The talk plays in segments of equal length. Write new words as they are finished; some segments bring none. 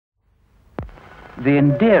The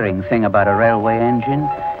endearing thing about a railway engine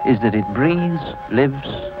is that it breathes, lives,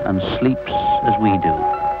 and sleeps as we do.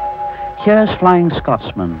 Here's Flying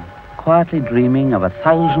Scotsman, quietly dreaming of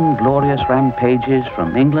 1,000 glorious rampages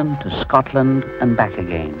from England to Scotland and back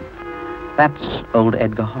again. That's old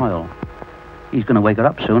Edgar Hoyle. He's going to wake her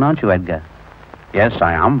up soon, aren't you, Edgar? Yes,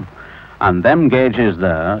 I am. And them gauges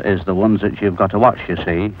there is the ones that you've got to watch, you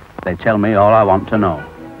see. They tell me all I want to know.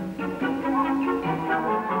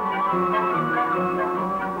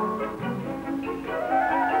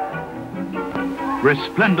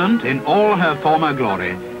 Resplendent in all her former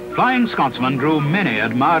glory, Flying Scotsman drew many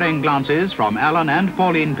admiring glances from Alan and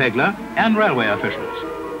Alan Peglar and railway officials.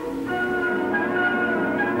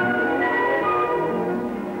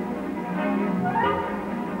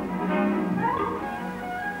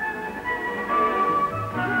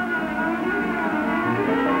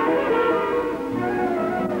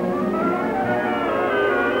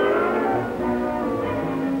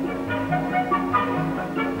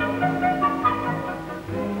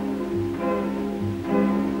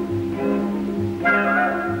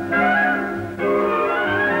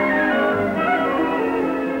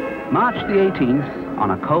 March the 18th,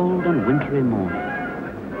 on a cold and wintry morning.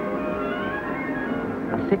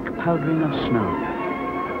 A thick powdering of snow.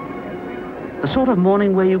 The sort of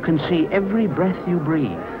morning where you can see every breath you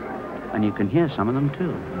breathe, and you can hear some of them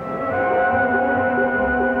too.